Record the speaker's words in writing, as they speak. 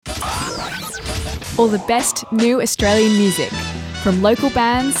All the best new Australian music, from local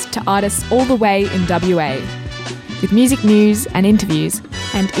bands to artists all the way in WA. With music news and interviews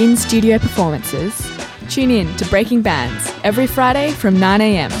and in-studio performances, tune in to Breaking Bands every Friday from 9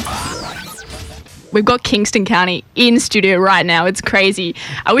 a.m. We've got Kingston County in studio right now. It's crazy.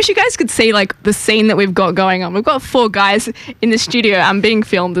 I wish you guys could see like the scene that we've got going on. We've got 4 guys in the studio. I'm being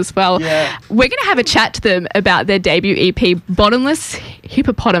filmed as well. Yeah. We're going to have a chat to them about their debut EP, Bottomless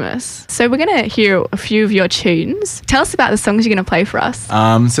Hippopotamus. So we're going to hear a few of your tunes. Tell us about the songs you're going to play for us.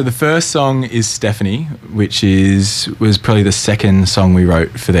 So the first song is Stephanie, which was probably the second song we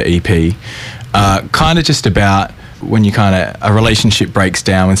wrote for the EP. Kind of just about when you a relationship breaks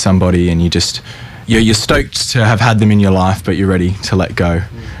down with somebody and you're stoked to have had them in your life, but you're ready to let go.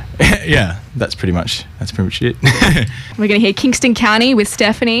 Yeah, that's pretty much it. We're going to hear Kingston County with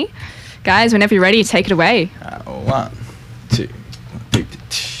Stephanie. Guys, whenever you're ready, take it away. 1, 2, 3,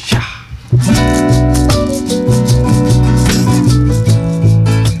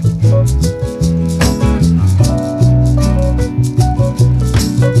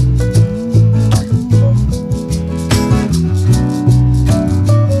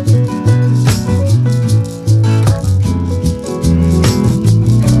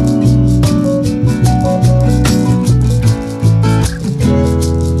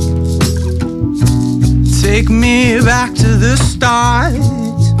 Take me back to the start.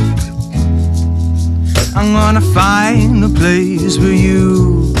 I'm gonna find a place where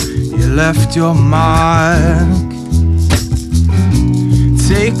you left your mark.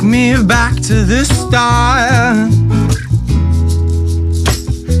 Take me back to the start,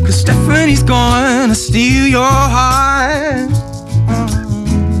 'cause Stephanie's gonna steal your heart.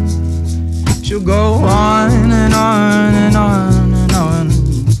 She'll go on and on and on and on.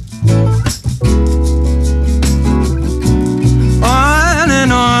 On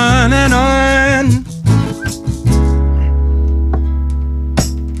and on and on.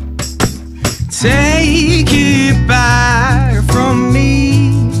 Take it back from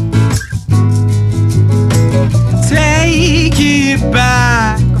me. Take it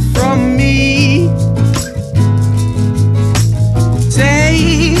back from me.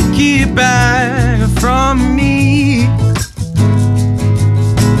 Take it back from me.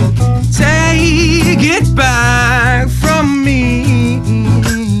 Take it back from me.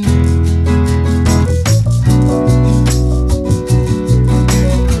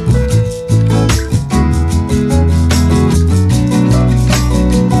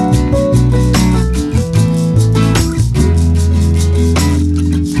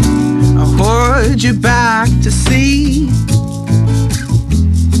 I hold you back to see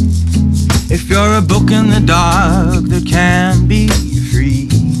if you're a book in the dark that can be free.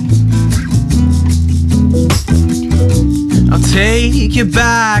 I'll take you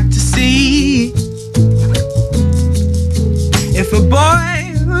back to see if a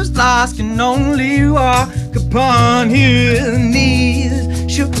boy who's lost can only walk upon his knees.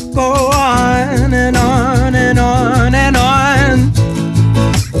 She'll go on and on and on and on.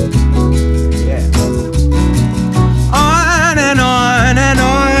 Yeah. On and on and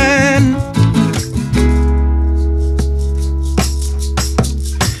on.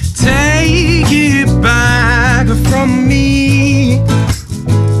 Take it back from me.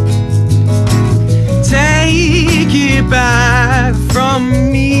 Take it back from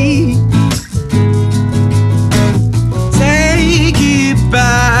me. Take it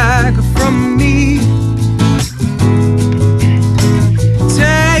back from me.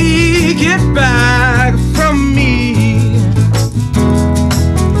 Take it back from me.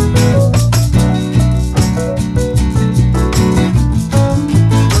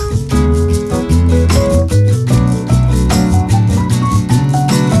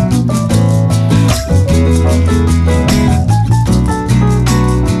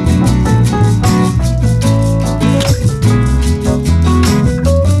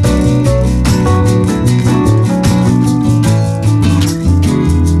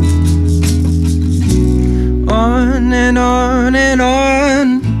 On and on and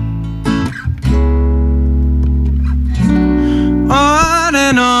on. On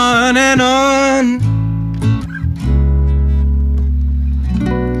and on and on.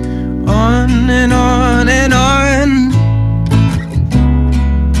 On and on and on.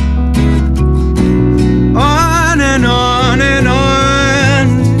 On and on and on.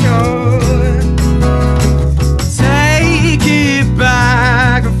 Take it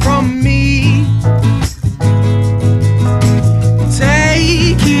back from me.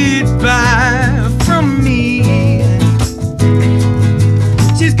 Take it back from me.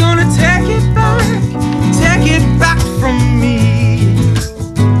 She's gonna take it back from me.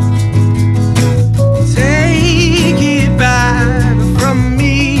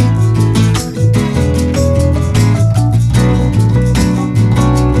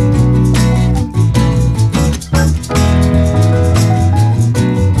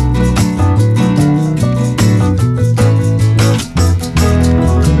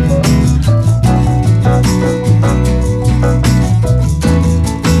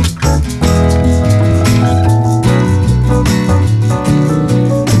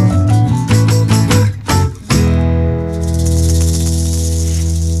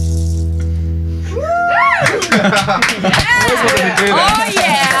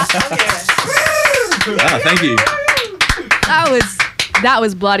 Thank you. That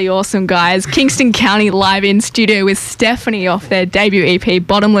was bloody awesome, guys. Kingston County live in studio with Stephanie off their debut EP,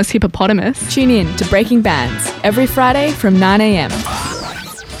 Bottomless Hippopotamus. Tune in to Breaking Bands every Friday from 9 a.m.